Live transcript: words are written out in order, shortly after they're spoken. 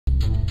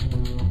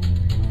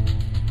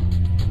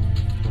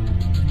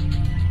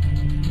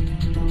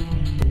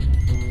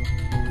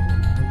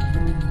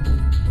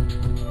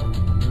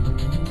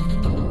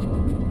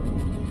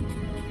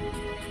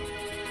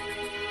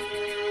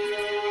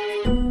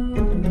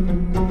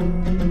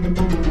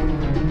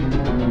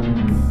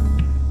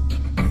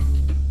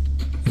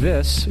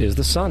This is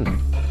the sun.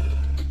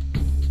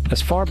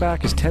 As far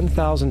back as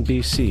 10,000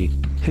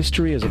 BC,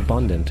 history is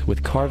abundant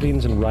with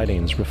carvings and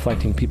writings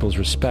reflecting people's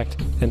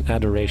respect and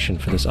adoration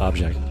for this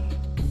object.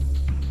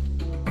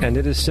 And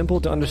it is simple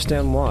to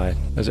understand why,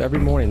 as every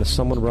morning the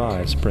sun would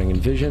rise, bringing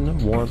vision,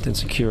 warmth, and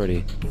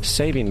security,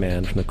 saving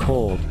man from the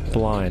cold,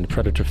 blind,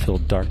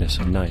 predator-filled darkness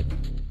of night.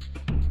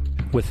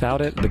 Without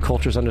it, the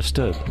cultures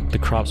understood, the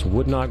crops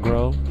would not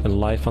grow,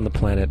 and life on the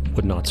planet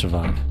would not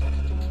survive.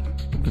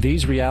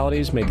 These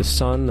realities made the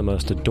sun the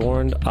most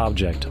adorned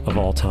object of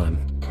all time.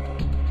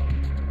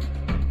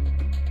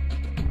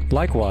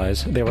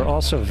 Likewise, they were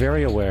also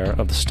very aware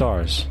of the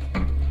stars.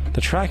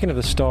 The tracking of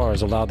the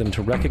stars allowed them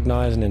to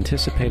recognize and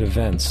anticipate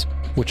events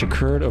which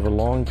occurred over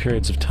long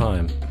periods of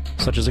time,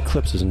 such as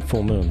eclipses and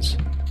full moons.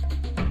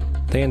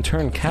 They in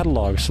turn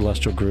cataloged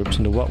celestial groups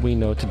into what we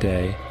know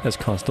today as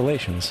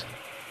constellations.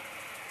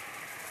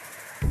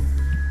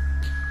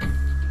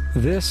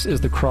 This is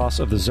the cross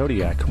of the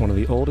zodiac, one of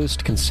the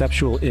oldest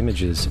conceptual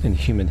images in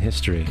human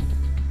history.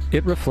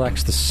 It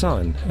reflects the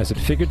sun as it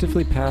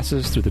figuratively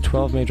passes through the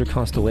 12 major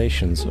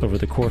constellations over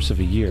the course of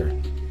a year.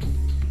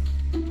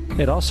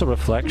 It also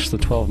reflects the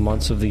 12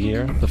 months of the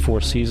year, the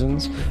 4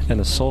 seasons, and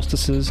the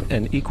solstices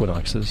and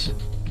equinoxes.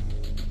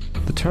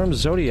 The term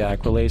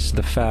zodiac relates to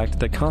the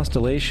fact that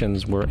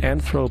constellations were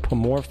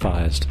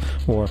anthropomorphized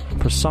or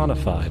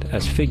personified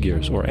as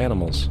figures or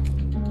animals.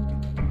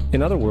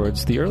 In other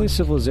words, the early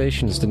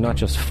civilizations did not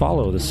just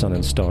follow the sun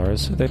and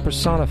stars, they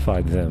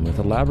personified them with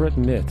elaborate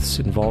myths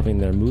involving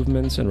their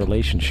movements and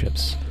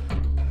relationships.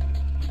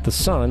 The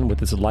sun,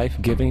 with its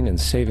life-giving and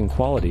saving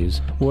qualities,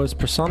 was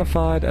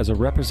personified as a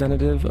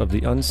representative of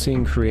the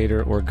unseen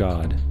creator or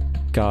God,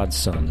 God's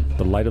Son,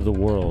 the light of the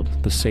world,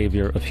 the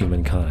savior of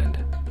humankind.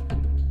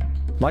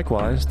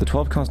 Likewise, the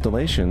 12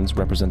 constellations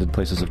represented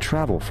places of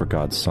travel for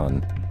God's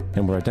Son,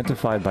 and were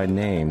identified by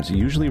names,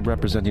 usually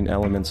representing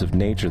elements of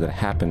nature that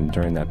happened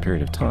during that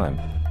period of time.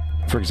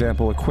 For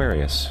example,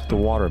 Aquarius, the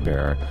water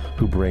bearer,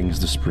 who brings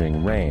the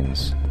spring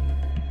rains.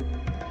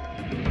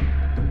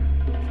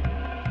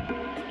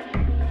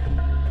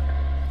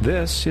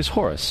 This is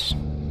Horus.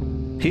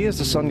 He is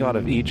the sun god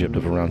of Egypt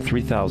of around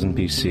 3000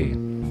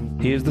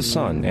 BC. He is the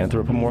sun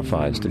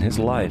anthropomorphized, and his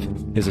life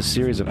is a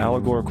series of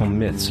allegorical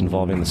myths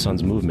involving the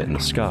sun's movement in the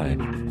sky.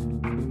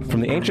 From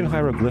the ancient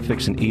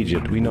hieroglyphics in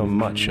Egypt, we know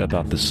much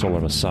about this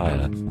solar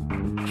messiah.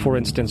 For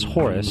instance,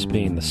 Horus,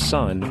 being the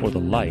sun or the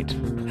light,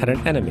 had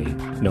an enemy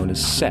known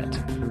as Set,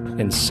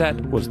 and Set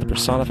was the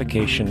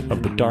personification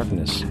of the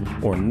darkness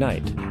or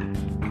night.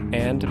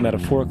 And,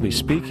 metaphorically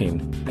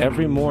speaking,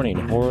 every morning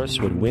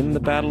Horus would win the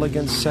battle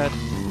against Set,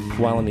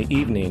 while in the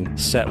evening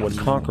Set would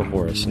conquer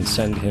Horus and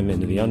send him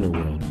into the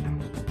underworld.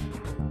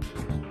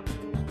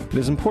 It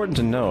is important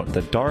to note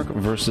that dark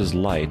versus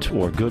light,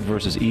 or good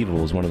versus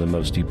evil, is one of the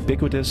most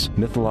ubiquitous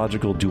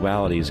mythological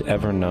dualities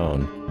ever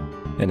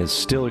known, and is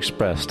still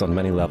expressed on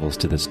many levels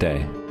to this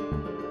day.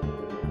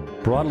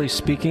 Broadly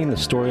speaking, the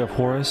story of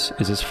Horus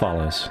is as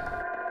follows.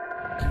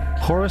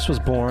 Horus was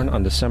born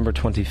on December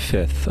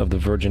 25th of the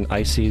Virgin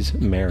Isis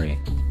Mary.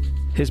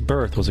 His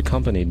birth was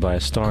accompanied by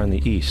a star in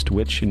the east,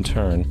 which, in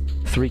turn,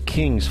 3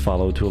 kings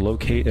followed to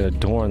locate and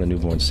adorn the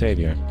newborn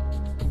Savior.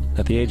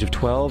 At the age of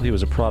 12, he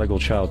was a prodigal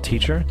child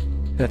teacher,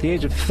 and at the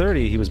age of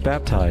 30, he was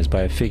baptized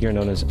by a figure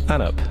known as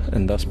Anup,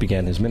 and thus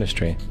began his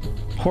ministry.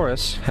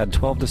 Horus had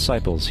 12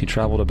 disciples he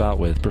traveled about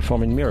with,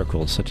 performing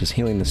miracles such as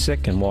healing the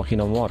sick and walking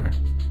on water.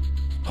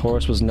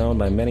 Horus was known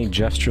by many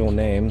gestural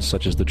names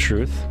such as the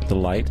Truth, the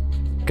Light,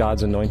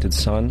 God's Anointed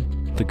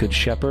Son, the Good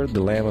Shepherd,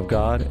 the Lamb of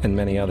God, and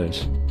many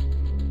others.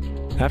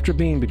 After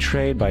being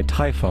betrayed by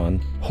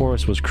Typhon,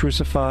 Horus was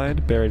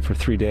crucified, buried for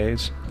 3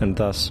 days, and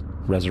thus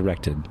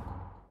resurrected.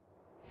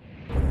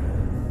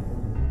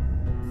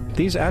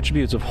 These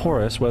attributes of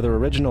Horus, whether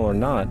original or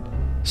not,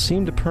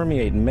 seem to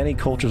permeate many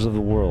cultures of the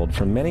world,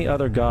 for many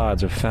other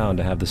gods are found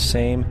to have the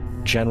same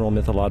general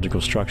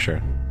mythological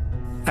structure.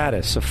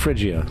 Attis of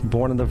Phrygia,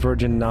 born of the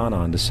Virgin Nana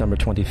on December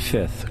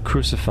 25th,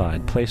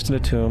 crucified, placed in a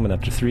tomb, and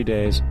after 3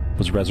 days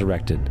was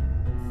resurrected.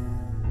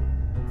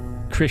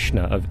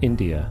 Krishna of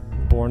India,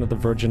 born of the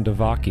Virgin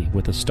Devaki,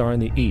 with a star in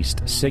the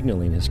east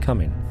signaling his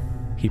coming.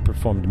 He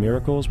performed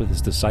miracles with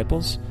his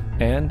disciples,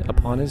 and,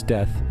 upon his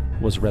death,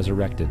 was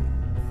resurrected.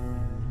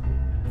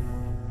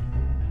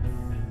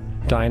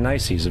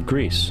 Dionysus of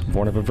Greece,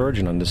 born of a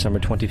virgin on December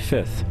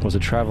 25th, was a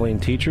traveling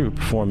teacher who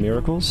performed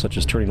miracles such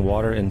as turning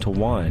water into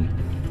wine.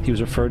 He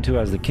was referred to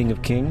as the King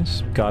of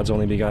Kings, God's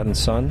only begotten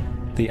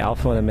Son, the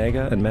Alpha and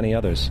Omega, and many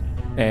others.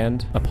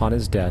 And, upon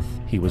his death,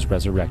 he was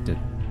resurrected.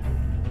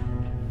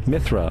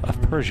 Mithra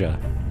of Persia,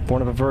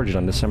 born of a virgin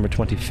on December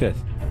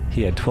 25th,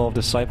 he had 12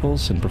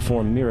 disciples and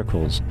performed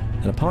miracles,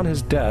 and upon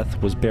his death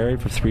was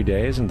buried for 3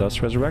 days and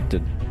thus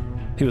resurrected.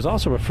 He was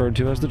also referred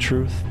to as the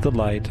Truth, the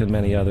Light, and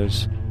many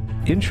others.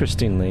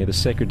 Interestingly, the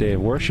sacred day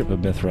of worship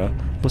of Mithra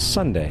was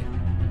Sunday.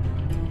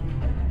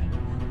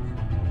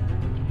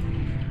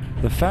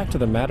 The fact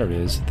of the matter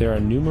is, there are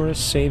numerous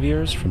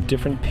saviors from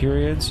different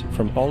periods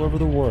from all over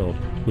the world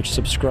which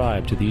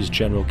subscribe to these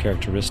general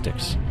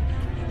characteristics.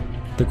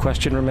 The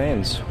question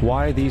remains,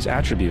 why these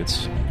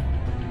attributes?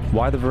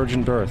 Why the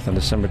virgin birth on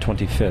December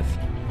 25th?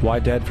 Why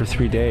dead for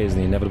 3 days in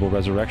the inevitable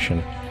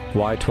resurrection?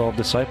 Why 12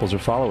 disciples or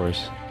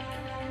followers?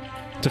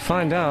 To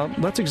find out,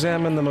 let's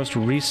examine the most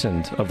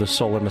recent of the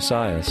solar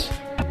messiahs.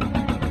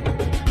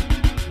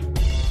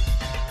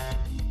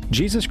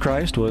 Jesus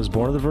Christ was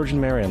born of the Virgin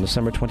Mary on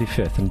December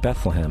 25th in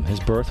Bethlehem. His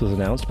birth was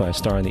announced by a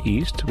star in the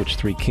east, which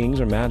 3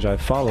 kings or magi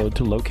followed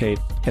to locate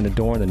and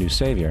adorn the new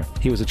Savior.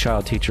 He was a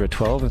child teacher at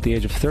 12, and at the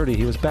age of 30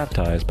 he was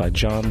baptized by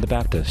John the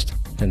Baptist,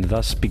 and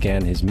thus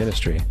began his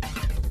ministry.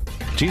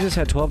 Jesus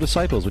had 12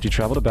 disciples, which he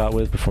traveled about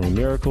with, performing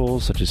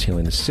miracles such as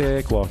healing the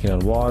sick, walking on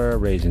water,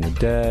 raising the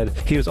dead.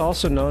 He was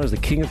also known as the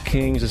King of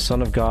Kings, the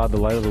Son of God, the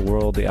Light of the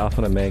World, the Alpha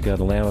and Omega,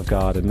 the Lamb of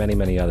God, and many,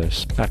 many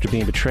others. After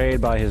being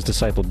betrayed by his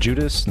disciple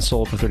Judas and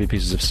sold for 30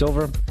 pieces of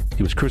silver,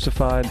 he was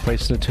crucified,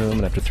 placed in a tomb,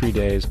 and after 3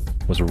 days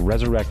was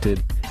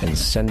resurrected and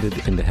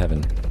ascended into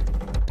heaven.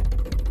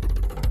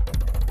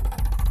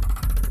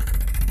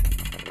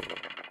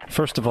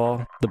 First of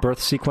all, the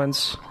birth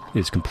sequence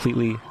is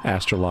completely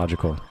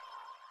astrological.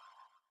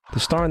 The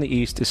star in the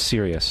east is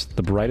Sirius,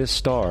 the brightest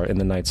star in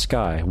the night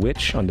sky,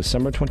 which, on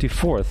December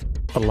 24th,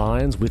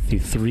 aligns with the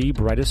 3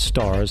 brightest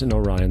stars in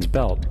Orion's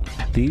belt.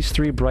 These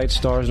 3 bright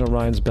stars in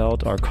Orion's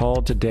belt are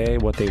called today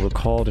what they were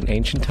called in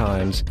ancient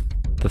times,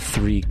 the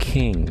 3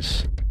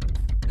 kings.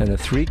 And the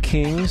 3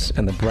 kings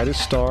and the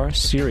brightest star,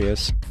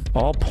 Sirius,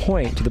 all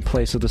point to the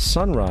place of the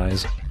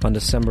sunrise on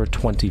December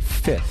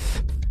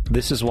 25th.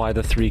 This is why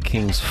the 3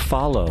 kings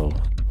follow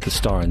the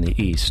star in the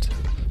east,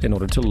 in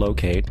order to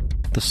locate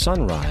the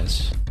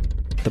sunrise,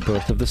 the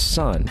birth of the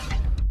sun.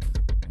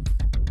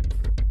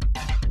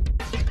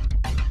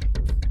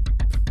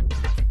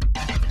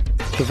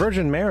 The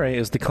Virgin Mary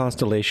is the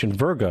constellation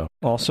Virgo,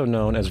 also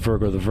known as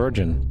Virgo the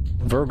Virgin.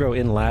 Virgo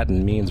in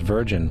Latin means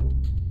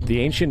virgin.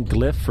 The ancient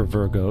glyph for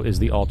Virgo is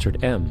the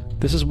altered M.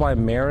 This is why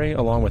Mary,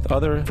 along with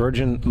other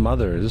virgin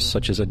mothers,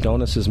 such as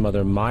Adonis's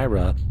mother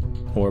Myra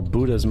or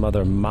Buddha's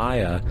mother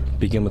Maya,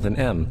 begin with an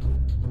M.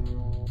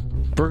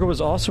 Virgo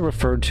is also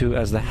referred to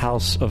as the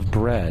house of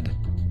bread,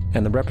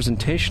 and the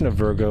representation of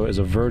Virgo is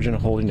a virgin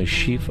holding a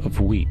sheaf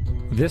of wheat.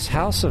 This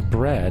house of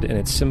bread and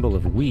its symbol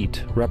of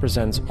wheat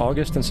represents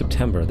August and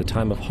September, the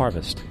time of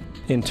harvest.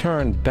 In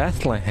turn,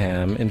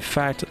 Bethlehem, in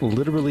fact,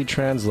 literally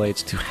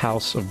translates to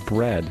house of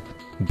bread.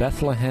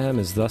 Bethlehem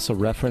is thus a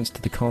reference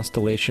to the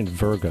constellation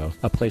Virgo,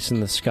 a place in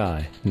the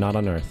sky, not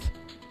on earth.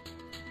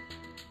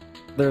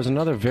 There's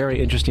another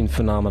very interesting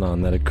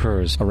phenomenon that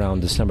occurs around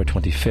December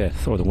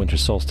 25th, or the winter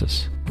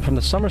solstice. From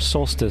the summer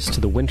solstice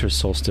to the winter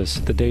solstice,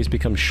 the days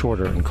become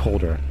shorter and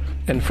colder.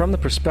 And from the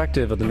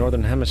perspective of the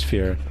northern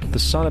hemisphere, the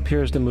sun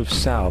appears to move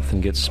south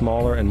and get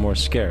smaller and more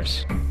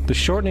scarce. The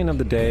shortening of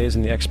the days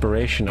and the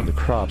expiration of the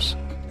crops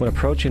when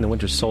approaching the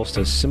winter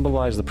solstice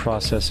symbolize the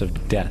process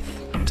of death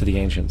to the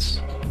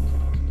ancients.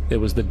 It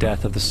was the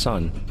death of the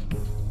sun.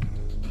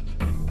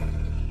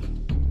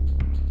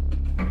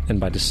 And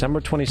by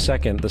December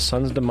 22nd, the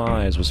sun's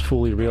demise was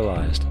fully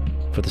realized,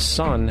 for the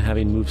sun,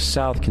 having moved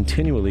south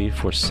continually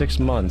for 6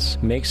 months,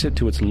 makes it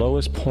to its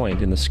lowest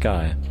point in the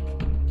sky.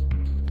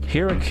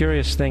 Here a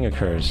curious thing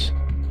occurs.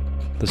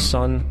 The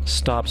sun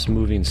stops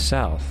moving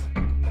south,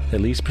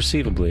 at least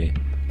perceivably,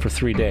 for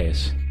 3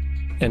 days.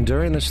 And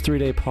during this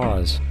 3-day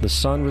pause, the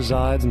sun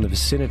resides in the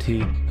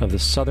vicinity of the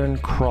Southern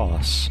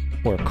Cross,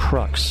 or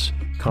Crux,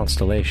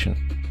 constellation.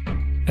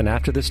 And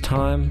after this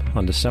time,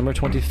 on December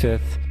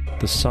 25th,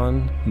 the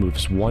sun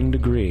moves 1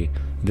 degree,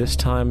 this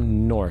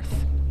time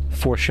north,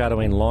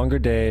 foreshadowing longer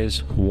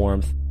days,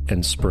 warmth,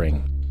 and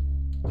spring.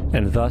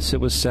 And thus it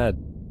was said,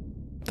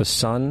 the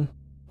sun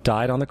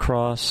died on the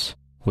cross,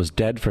 was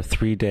dead for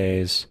 3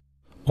 days,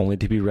 only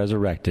to be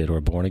resurrected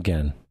or born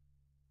again.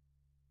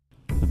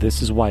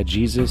 This is why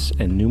Jesus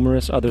and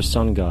numerous other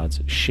sun gods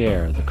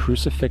share the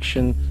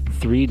crucifixion,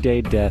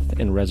 3-day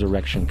death, and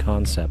resurrection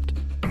concept.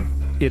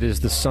 It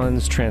is the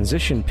sun's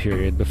transition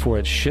period before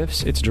it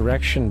shifts its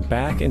direction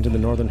back into the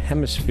northern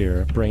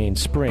hemisphere, bringing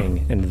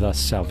spring and thus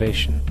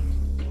salvation.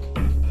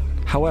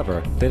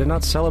 However, they did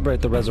not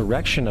celebrate the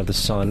resurrection of the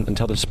sun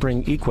until the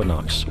spring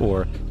equinox,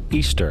 or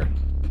Easter.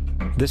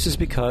 This is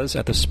because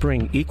at the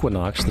spring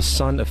equinox, the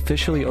sun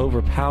officially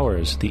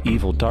overpowers the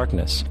evil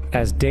darkness,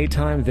 as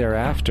daytime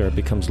thereafter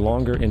becomes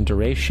longer in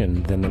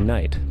duration than the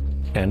night,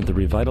 and the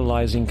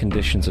revitalizing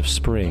conditions of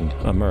spring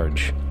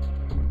emerge.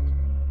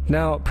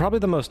 Now, probably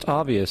the most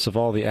obvious of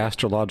all the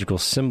astrological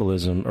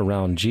symbolism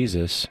around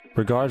Jesus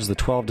regards the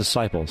 12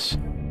 disciples.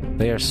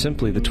 They are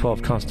simply the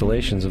 12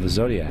 constellations of the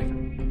zodiac,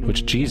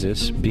 which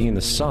Jesus, being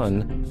the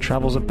sun,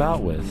 travels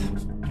about with.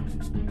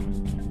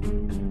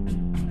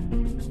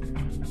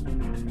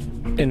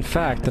 In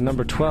fact, the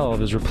number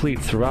 12 is replete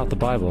throughout the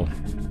Bible.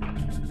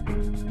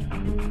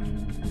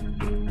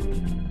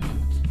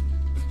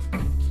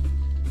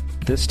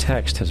 This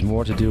text has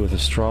more to do with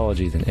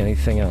astrology than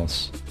anything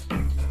else.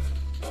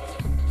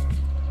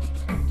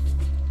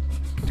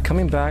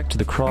 Coming back to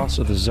the cross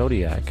of the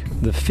zodiac,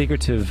 the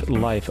figurative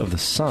life of the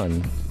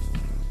sun,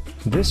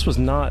 this was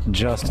not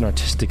just an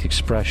artistic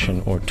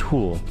expression or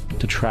tool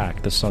to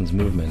track the sun's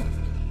movement.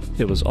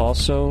 It was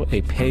also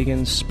a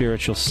pagan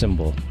spiritual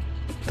symbol.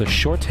 the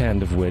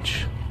shorthand of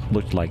which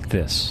looked like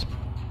this.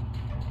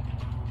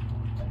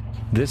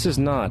 This is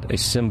not a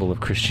symbol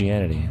of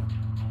Christianity.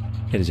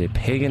 It is a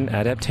pagan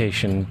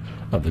adaptation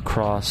of the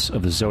cross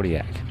of the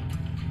zodiac.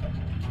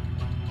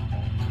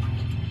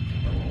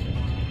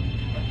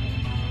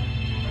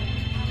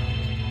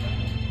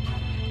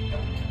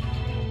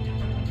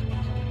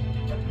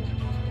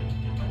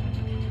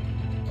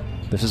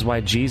 This is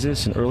why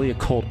Jesus in early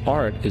occult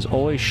art is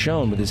always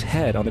shown with his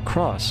head on the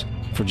cross,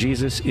 for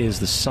Jesus is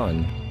the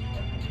Son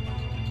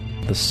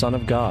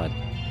of God,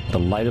 the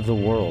light of the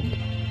world,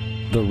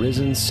 the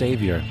risen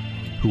Savior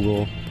who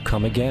will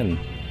come again,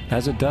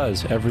 as it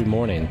does every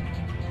morning,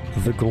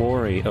 the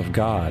glory of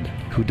God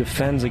who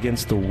defends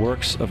against the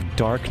works of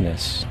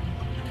darkness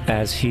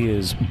as he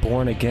is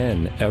born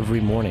again every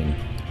morning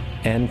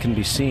and can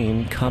be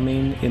seen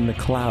coming in the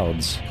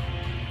clouds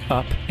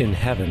up in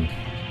heaven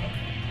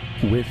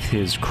with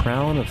his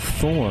crown of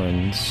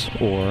thorns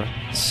or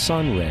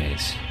sun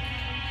rays.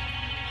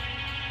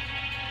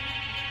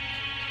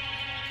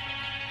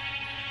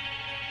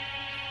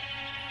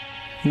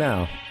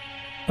 Now,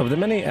 of the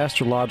many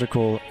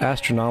astronomical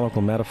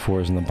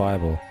metaphors in the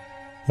Bible,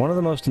 one of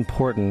the most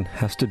important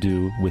has to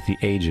do with the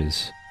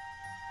ages.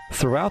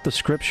 Throughout the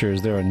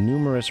scriptures, there are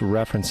numerous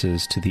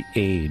references to the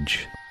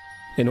age.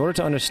 In order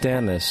to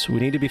understand this, we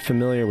need to be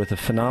familiar with a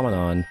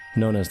phenomenon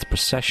known as the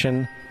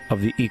precession of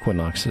the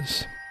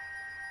equinoxes.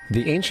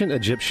 The ancient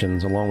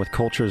Egyptians, along with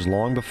cultures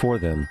long before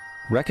them,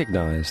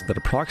 recognized that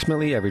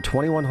approximately every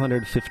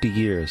 2150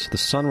 years, the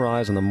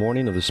sunrise on the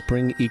morning of the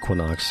spring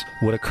equinox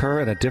would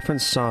occur in a different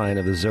sign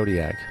of the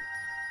zodiac.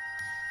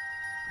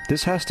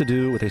 This has to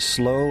do with a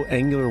slow,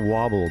 angular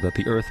wobble that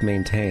the Earth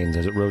maintains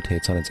as it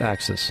rotates on its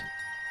axis.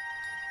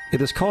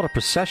 It is called a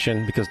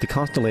precession because the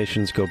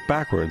constellations go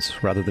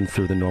backwards rather than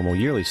through the normal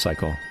yearly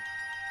cycle.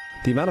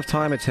 The amount of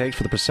time it takes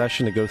for the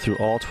precession to go through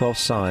all 12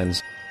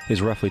 signs is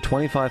roughly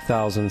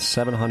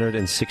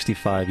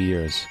 25,765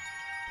 years.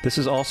 This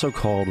is also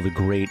called the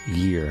Great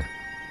Year,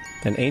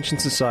 and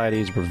ancient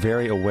societies were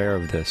very aware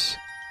of this,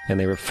 and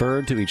they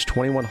referred to each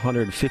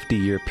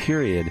 2150-year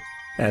period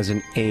as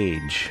an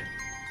age.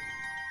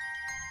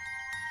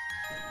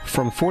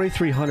 From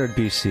 4300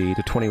 BC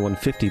to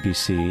 2150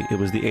 BC, it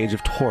was the age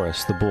of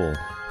Taurus, the bull.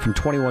 From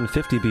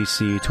 2150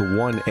 BC to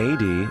 1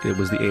 AD, it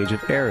was the age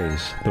of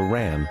Aries, the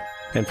ram.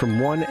 And from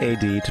 1 AD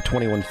to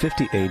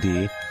 2150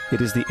 AD, it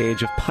is the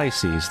age of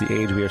Pisces, the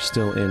age we are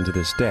still in to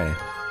this day.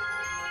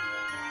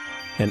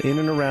 And in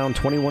and around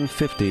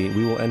 2150,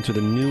 we will enter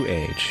the new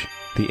age,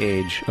 the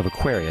age of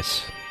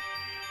Aquarius.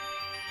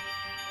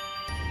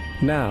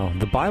 Now,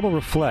 the Bible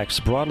reflects,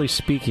 broadly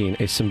speaking,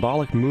 a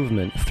symbolic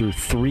movement through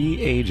 3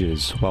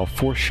 ages while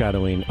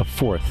foreshadowing a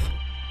 4th.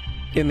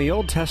 In the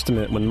Old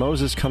Testament, when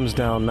Moses comes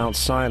down Mount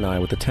Sinai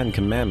with the 10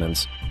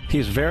 Commandments, he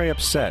is very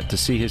upset to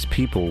see his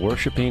people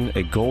worshiping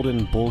a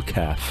golden bull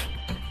calf.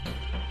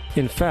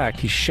 In fact,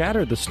 he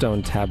shattered the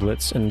stone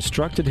tablets and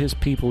instructed his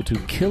people to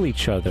kill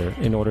each other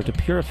in order to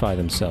purify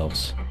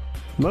themselves.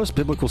 Most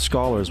biblical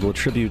scholars will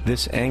attribute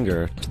this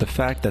anger to the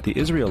fact that the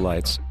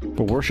Israelites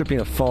were worshiping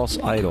a false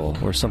idol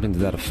or something to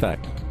that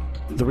effect.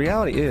 The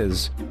reality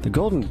is, the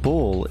golden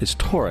bull is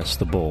Taurus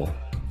the bull,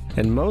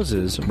 and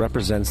Moses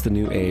represents the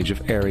new age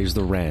of Aries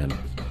the ram.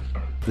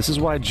 This is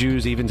why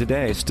Jews even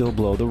today still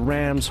blow the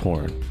ram's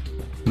horn.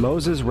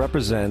 Moses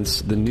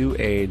represents the new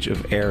age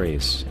of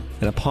Aries,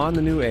 and upon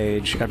the new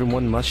age,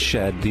 everyone must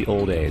shed the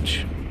old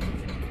age.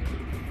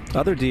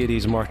 Other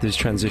deities mark these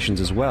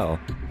transitions as well,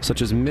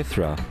 such as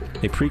Mithra,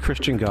 a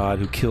pre-Christian god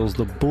who kills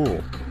the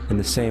bull in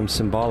the same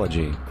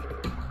symbology.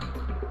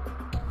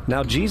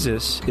 Now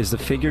Jesus is the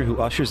figure who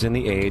ushers in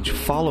the age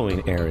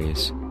following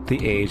Aries,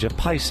 the age of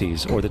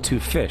Pisces, or the 2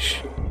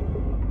 fish.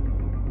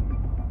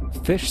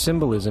 Fish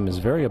symbolism is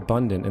very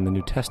abundant in the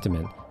New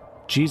Testament.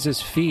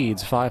 Jesus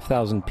feeds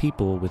 5,000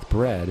 people with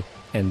bread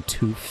and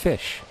 2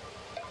 fish.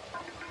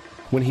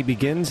 When he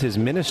begins his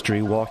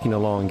ministry walking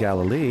along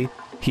Galilee,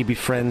 he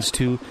befriends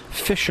 2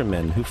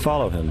 fishermen who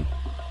follow him.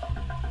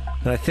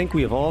 And I think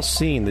we have all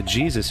seen the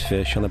Jesus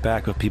fish on the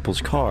back of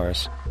people's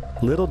cars.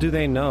 Little do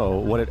they know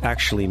what it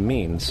actually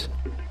means.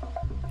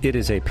 It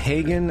is a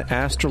pagan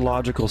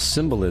astrological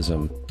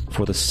symbolism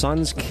for the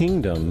sun's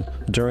kingdom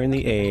during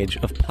the age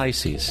of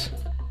Pisces.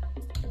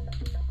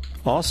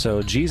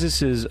 Also,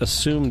 Jesus'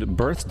 assumed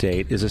birth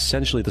date is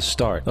essentially the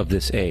start of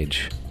this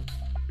age.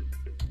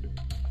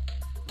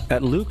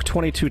 At Luke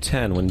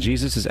 22:10, when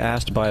Jesus is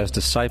asked by his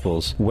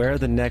disciples where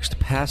the next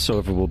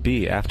Passover will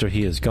be after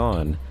he is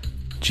gone,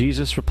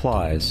 Jesus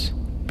replies,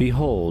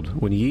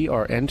 "Behold, when ye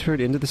are entered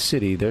into the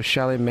city, there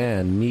shall a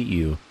man meet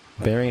you,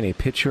 bearing a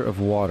pitcher of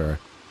water.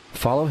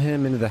 Follow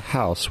him into the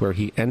house where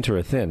he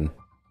entereth in."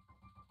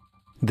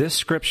 This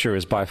scripture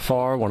is by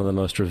far one of the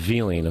most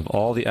revealing of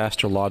all the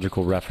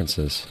astrological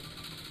references.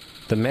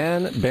 The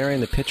man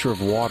bearing the pitcher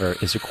of water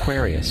is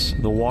Aquarius,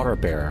 the water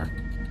bearer,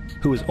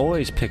 who is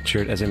always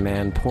pictured as a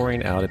man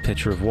pouring out a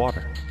pitcher of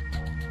water.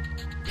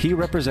 He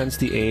represents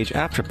the age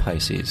after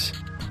Pisces,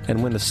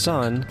 and when the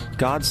sun,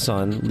 God's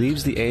Son,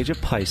 leaves the age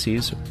of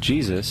Pisces,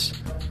 Jesus,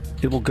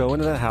 it will go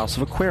into the house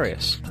of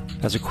Aquarius,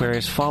 as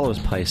Aquarius follows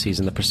Pisces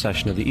in the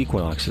precession of the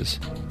equinoxes.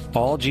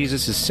 All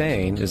Jesus is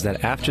saying is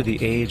that after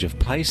the age of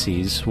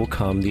Pisces will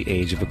come the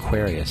age of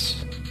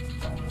Aquarius.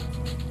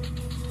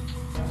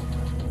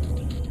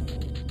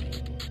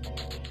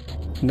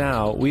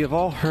 Now, we have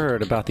all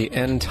heard about the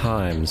end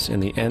times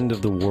and the end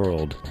of the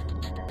world.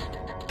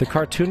 The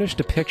cartoonish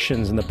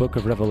depictions in the book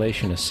of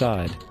Revelation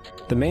aside,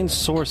 the main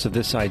source of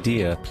this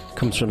idea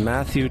comes from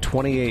Matthew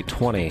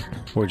 28:20,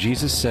 where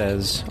Jesus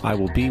says, "I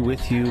will be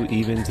with you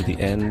even to the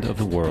end of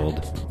the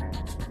world."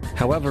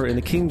 However, in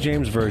the King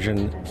James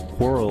Version,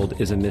 world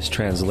is a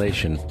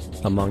mistranslation,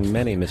 among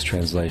many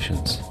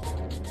mistranslations.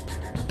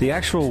 The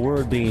actual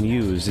word being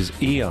used is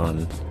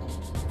eon,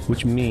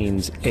 which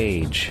means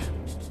age.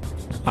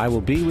 I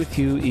will be with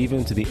you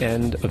even to the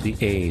end of the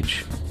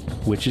age,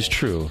 which is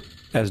true,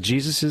 as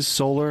Jesus'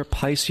 solar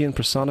Piscean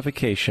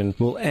personification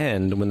will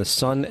end when the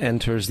sun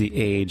enters the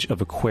age of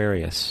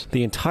Aquarius.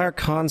 The entire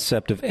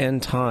concept of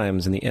end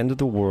times and the end of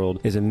the world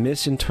is a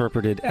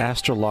misinterpreted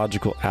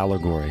astrological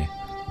allegory.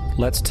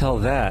 Let's tell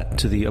that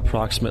to the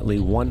approximately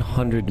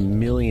 100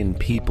 million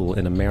people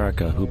in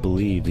America who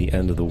believe the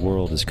end of the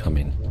world is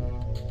coming.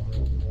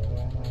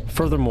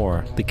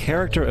 Furthermore, the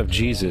character of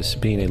Jesus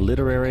being a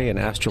literary and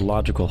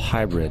astrological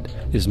hybrid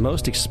is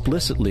most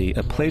explicitly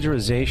a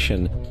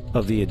plagiarization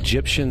of the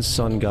Egyptian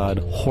sun god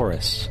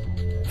Horus.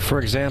 For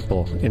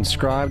example,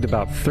 inscribed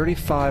about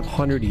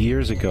 3,500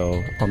 years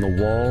ago on the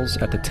walls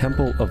at the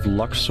Temple of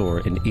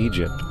Luxor in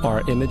Egypt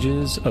are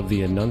images of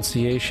the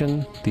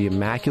Annunciation, the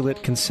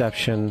Immaculate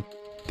Conception,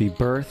 the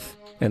birth,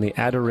 and the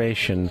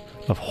adoration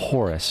of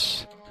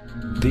Horus.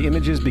 The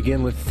images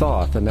begin with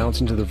Thoth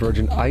announcing to the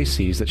Virgin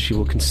Isis that she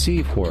will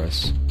conceive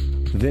Horus,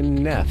 then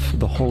Neph,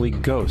 the Holy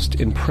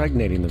Ghost,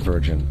 impregnating the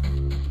Virgin,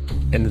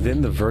 and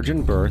then the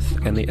virgin birth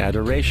and the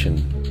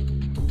adoration.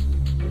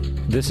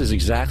 This is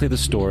exactly the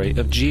story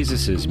of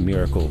Jesus'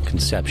 miracle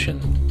conception.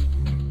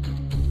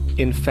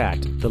 In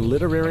fact, the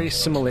literary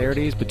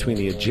similarities between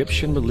the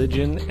Egyptian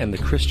religion and the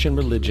Christian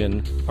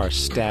religion are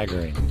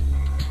staggering.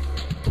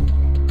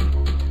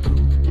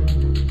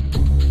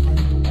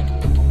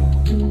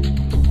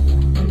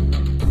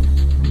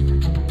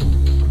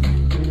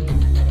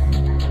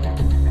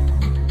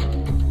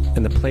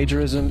 And the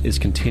plagiarism is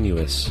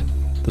continuous.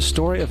 The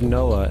story of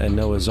Noah and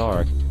Noah's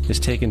Ark is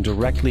taken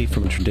directly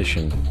from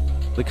tradition.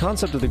 The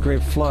concept of the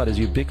Great Flood is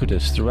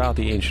ubiquitous throughout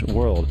the ancient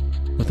world,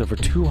 with over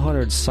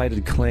 200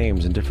 cited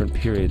claims in different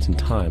periods and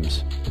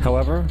times.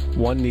 However,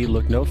 one need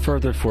look no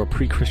further for a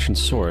pre-Christian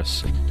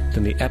source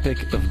than the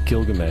Epic of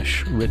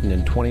Gilgamesh, written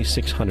in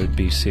 2600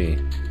 BC.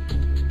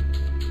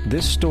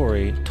 This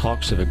story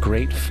talks of a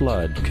great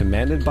flood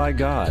commanded by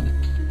God,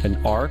 an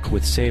ark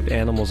with saved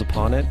animals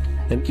upon it,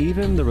 and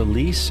even the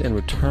release and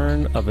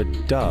return of a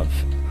dove,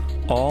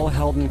 all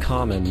held in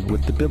common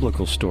with the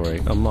biblical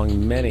story,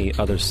 among many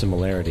other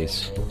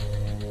similarities.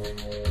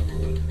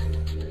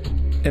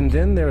 And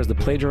then there is the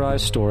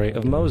plagiarized story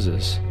of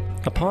Moses.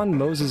 Upon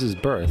Moses'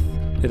 birth,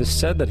 it is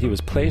said that he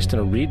was placed in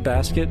a reed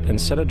basket and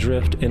set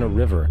adrift in a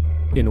river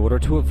in order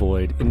to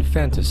avoid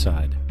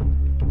infanticide.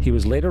 He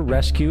was later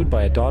rescued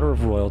by a daughter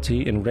of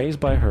royalty and raised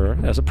by her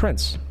as a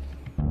prince.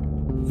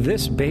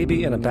 This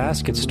baby in a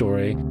basket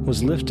story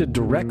was lifted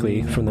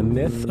directly from the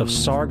myth of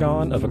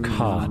Sargon of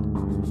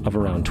Akkad of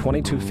around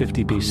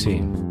 2250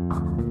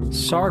 BC.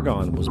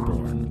 Sargon was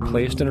born,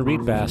 placed in a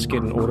reed basket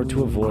in order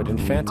to avoid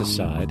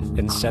infanticide,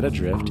 and set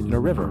adrift in a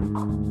river.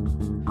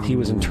 He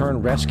was in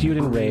turn rescued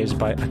and raised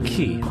by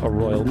Aki, a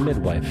royal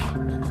midwife.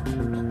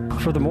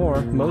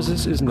 Furthermore,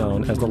 Moses is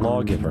known as the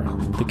lawgiver,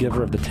 the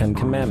giver of the Ten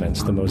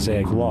Commandments, the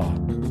Mosaic Law.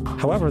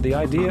 However, the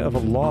idea of a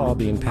law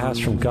being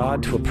passed from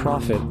God to a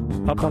prophet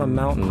up on a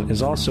mountain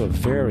is also a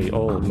very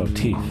old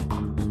motif.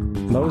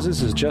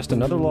 Moses is just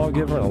another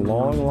lawgiver in a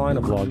long line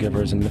of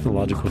lawgivers in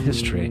mythological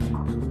history.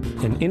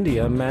 In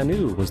India,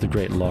 Manu was the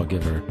great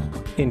lawgiver.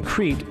 In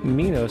Crete,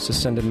 Minos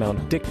ascended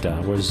Mount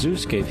Dicta, where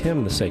Zeus gave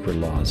him the sacred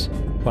laws,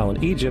 while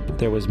in Egypt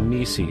there was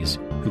Meses,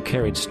 who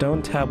carried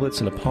stone tablets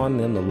and upon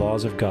them the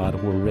laws of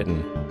God were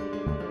written.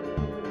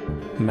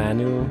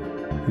 Manu,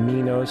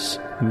 Minos,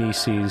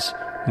 Meses,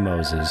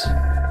 Moses.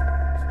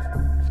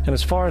 And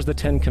as far as the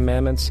Ten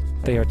Commandments,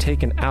 they are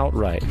taken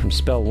outright from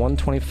spell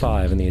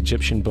 125 in the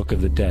Egyptian Book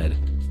of the Dead.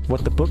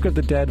 What the Book of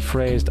the Dead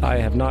phrased, "I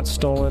have not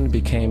stolen,"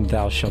 became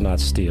 "Thou shalt not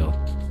steal."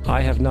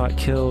 "I have not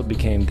killed,"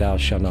 became "Thou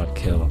shalt not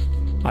kill."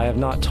 "I have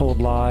not told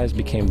lies,"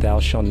 became "Thou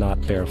shalt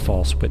not bear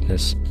false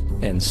witness,"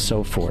 and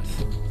so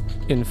forth.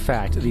 In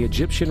fact, the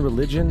Egyptian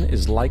religion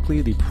is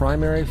likely the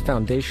primary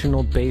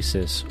foundational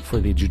basis for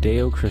the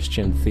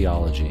Judeo-Christian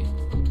theology.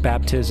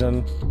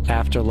 Baptism,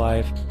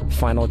 afterlife,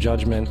 final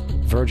judgment,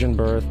 virgin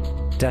birth,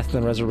 death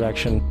and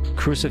resurrection,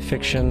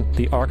 crucifixion,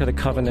 the Ark of the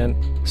Covenant,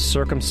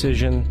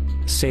 circumcision,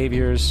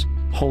 saviors,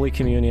 Holy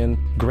Communion,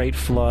 Great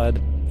Flood,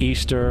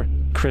 Easter,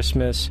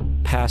 Christmas,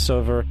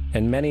 Passover,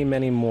 and many,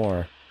 many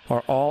more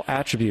are all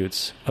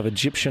attributes of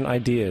Egyptian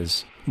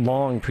ideas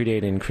long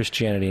predating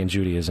Christianity and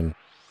Judaism.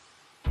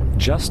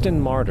 Justin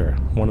Martyr,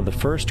 one of the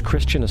first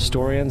Christian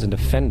historians and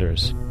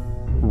defenders,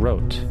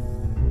 wrote,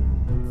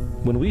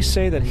 "When we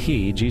say that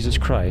he, Jesus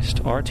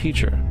Christ, our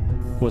teacher,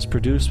 was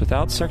produced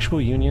without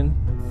sexual union,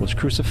 was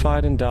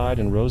crucified and died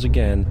and rose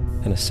again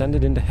and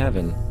ascended into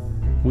heaven,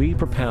 we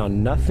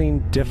propound nothing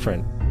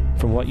different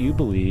from what you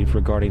believe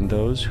regarding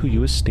those who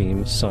you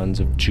esteem sons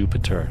of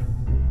Jupiter.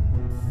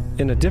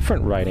 In a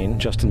different writing,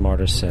 Justin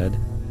Martyr said,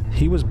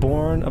 "He was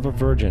born of a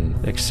virgin,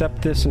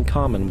 except this in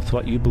common with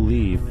what you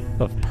believe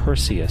of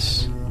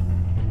Perseus."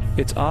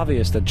 It's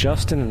obvious that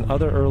Justin and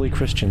other early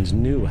Christians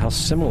knew how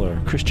similar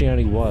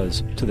Christianity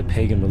was to the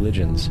pagan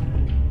religions.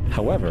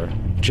 However,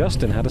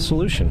 Justin had a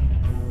solution.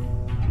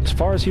 As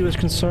far as he was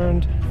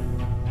concerned,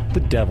 the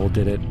devil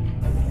did it.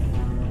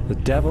 The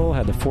devil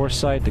had the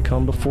foresight to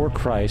come before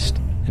Christ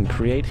and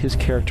create his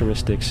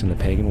characteristics in the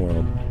pagan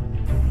world.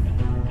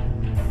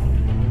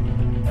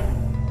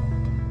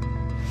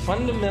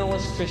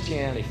 Fundamentalist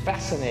Christianity,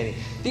 fascinating.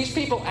 These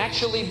people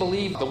actually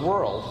believe the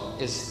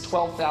world is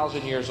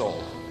 12,000 years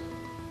old.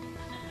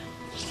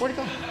 Swear to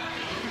God.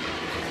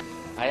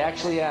 I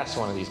actually asked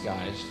one of these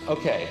guys,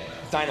 okay,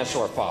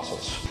 dinosaur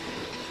fossils.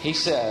 He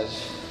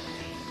says,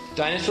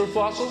 dinosaur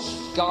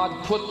fossils?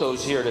 God put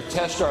those here to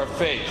test our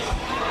faith.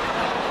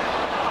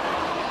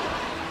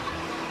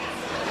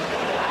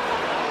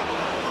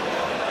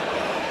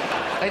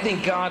 I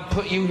think God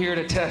put you here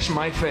to test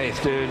my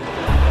faith, dude.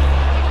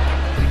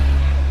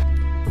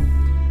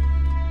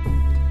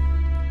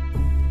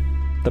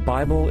 The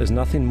Bible is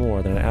nothing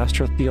more than an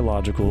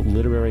astrotheological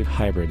literary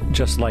hybrid,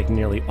 just like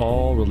nearly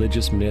all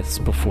religious myths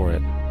before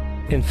it.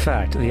 In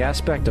fact, the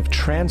aspect of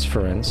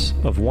transference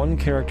of one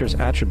character's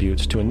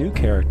attributes to a new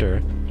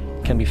character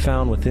can be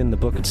found within the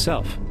book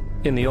itself.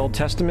 In the Old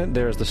Testament,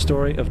 there is the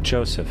story of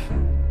Joseph.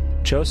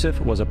 Joseph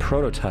was a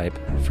prototype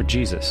for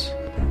Jesus.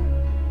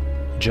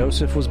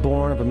 Joseph was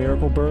born of a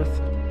miracle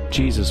birth.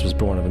 Jesus was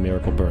born of a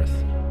miracle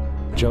birth.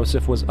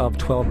 Joseph was of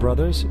 12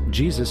 brothers.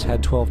 Jesus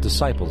had 12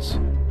 disciples.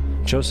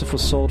 Joseph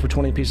was sold for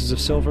 20 pieces of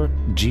silver.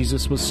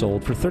 Jesus was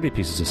sold for 30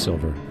 pieces of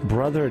silver.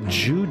 Brother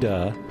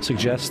Judah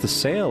suggests the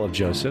sale of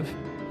Joseph.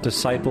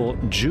 Disciple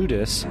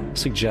Judas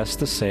suggests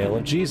the sale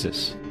of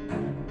Jesus.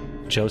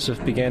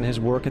 Joseph began his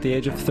work at the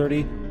age of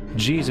 30.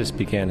 Jesus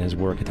began his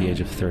work at the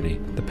age of 30.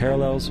 The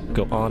parallels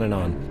go on and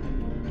on.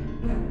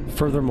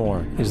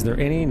 Furthermore, is there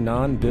any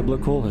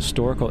non-biblical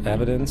historical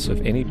evidence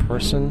of any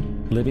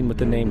person living with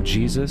the name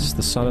Jesus,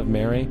 the son of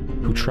Mary,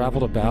 who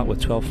traveled about with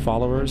 12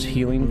 followers,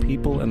 healing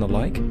people and the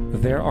like?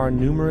 There are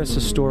numerous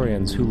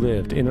historians who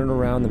lived in and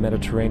around the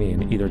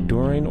Mediterranean, either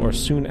during or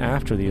soon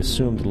after the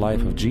assumed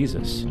life of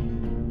Jesus.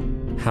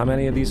 How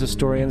many of these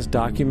historians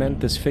document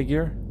this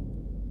figure?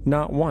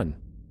 Not one.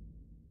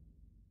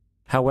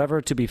 However,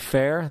 to be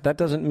fair, that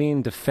doesn't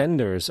mean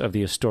defenders of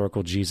the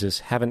historical Jesus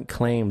haven't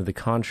claimed the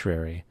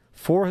contrary.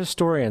 4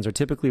 historians are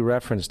typically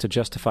referenced to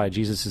justify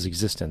Jesus'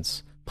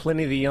 existence.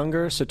 Pliny the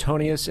Younger,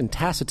 Suetonius, and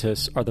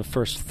Tacitus are the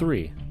first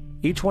 3.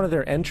 Each one of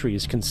their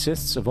entries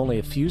consists of only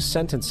a few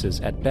sentences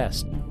at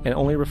best, and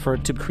only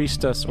referred to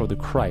Christus or the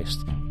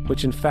Christ,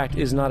 which in fact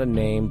is not a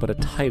name but a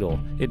title.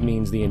 It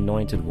means the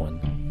Anointed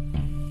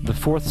One. The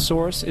 4th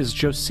source is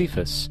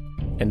Josephus,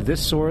 and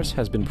this source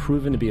has been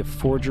proven to be a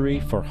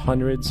forgery for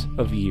hundreds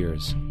of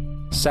years.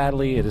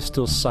 Sadly, it is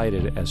still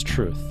cited as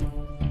truth.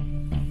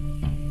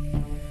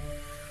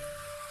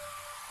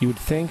 You would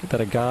think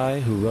that a guy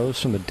who rose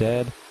from the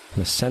dead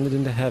and ascended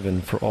into heaven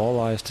for all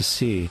eyes to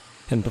see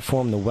and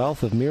performed the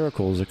wealth of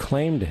miracles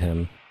acclaimed to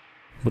him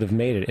would have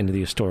made it into the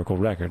historical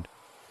record.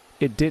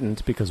 It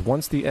didn't, because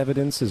once the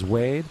evidence is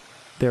weighed,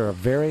 there are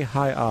very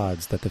high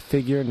odds that the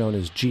figure known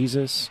as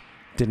Jesus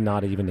did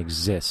not even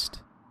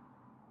exist.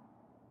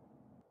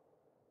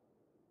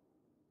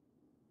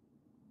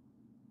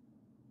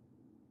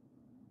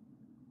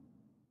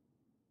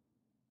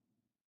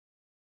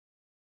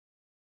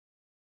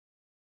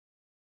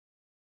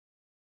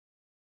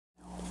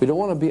 We don't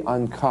want to be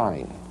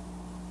unkind,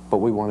 but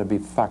we want to be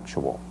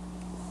factual.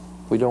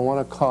 We don't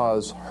want to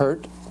cause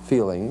hurt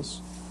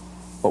feelings,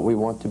 but we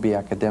want to be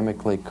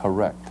academically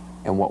correct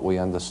in what we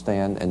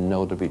understand and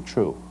know to be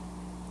true.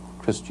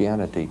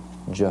 Christianity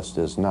just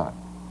is not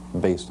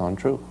based on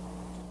truth.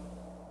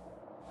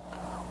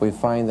 We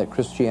find that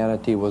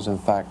Christianity was in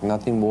fact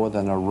nothing more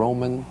than a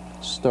Roman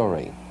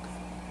story,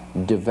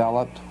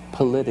 developed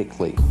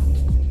politically.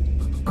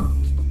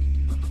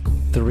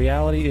 The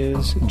reality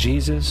is,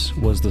 Jesus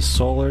was the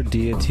solar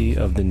deity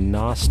of the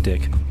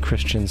Gnostic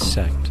Christian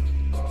sect,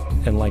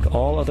 and like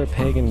all other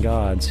pagan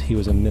gods, he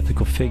was a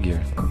mythical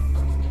figure.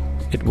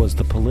 It was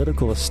the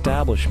political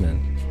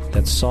establishment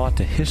that sought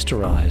to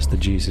historize the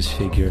Jesus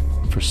figure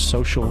for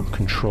social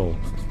control.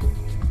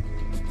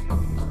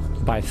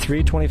 By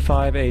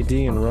 325 AD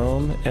in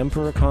Rome,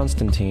 Emperor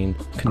Constantine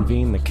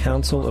convened the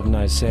Council of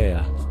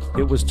Nicaea.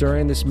 It was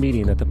during this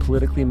meeting that the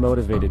politically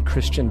motivated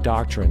Christian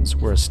doctrines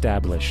were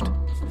established,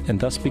 and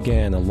thus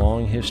began a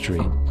long history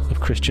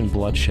of Christian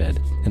bloodshed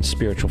and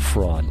spiritual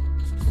fraud.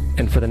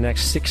 And for the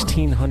next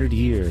 1600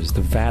 years,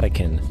 the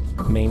Vatican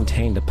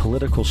maintained a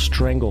political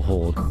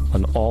stranglehold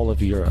on all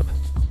of Europe,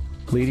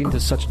 leading to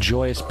such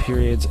joyous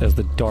periods as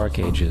the Dark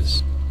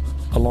Ages,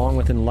 along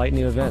with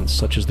enlightening events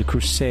such as the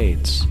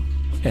Crusades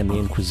and the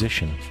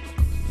Inquisition.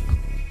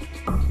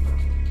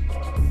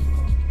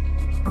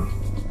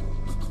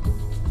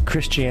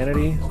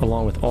 Christianity,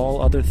 along with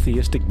all other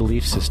theistic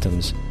belief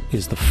systems,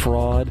 is the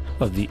fraud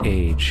of the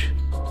age.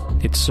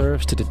 It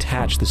serves to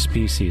detach the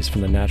species from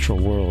the natural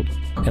world,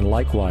 and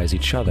likewise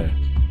each other.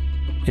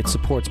 It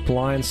supports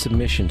blind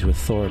submission to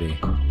authority.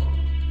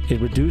 It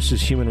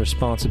reduces human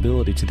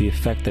responsibility to the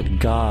effect that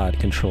God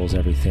controls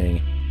everything,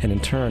 and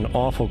in turn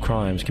awful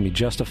crimes can be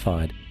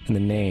justified in the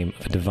name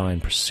of a divine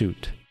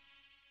pursuit.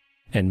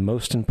 And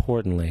most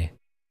importantly,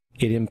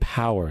 it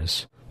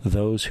empowers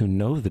those who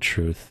know the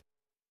truth,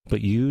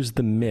 but use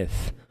the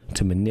myth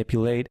to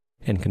manipulate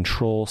and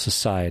control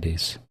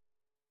societies.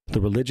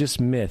 The religious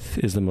myth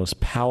is the most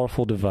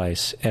powerful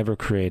device ever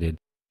created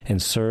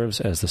and serves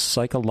as the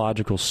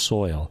psychological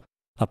soil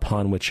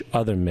upon which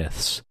other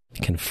myths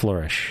can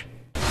flourish.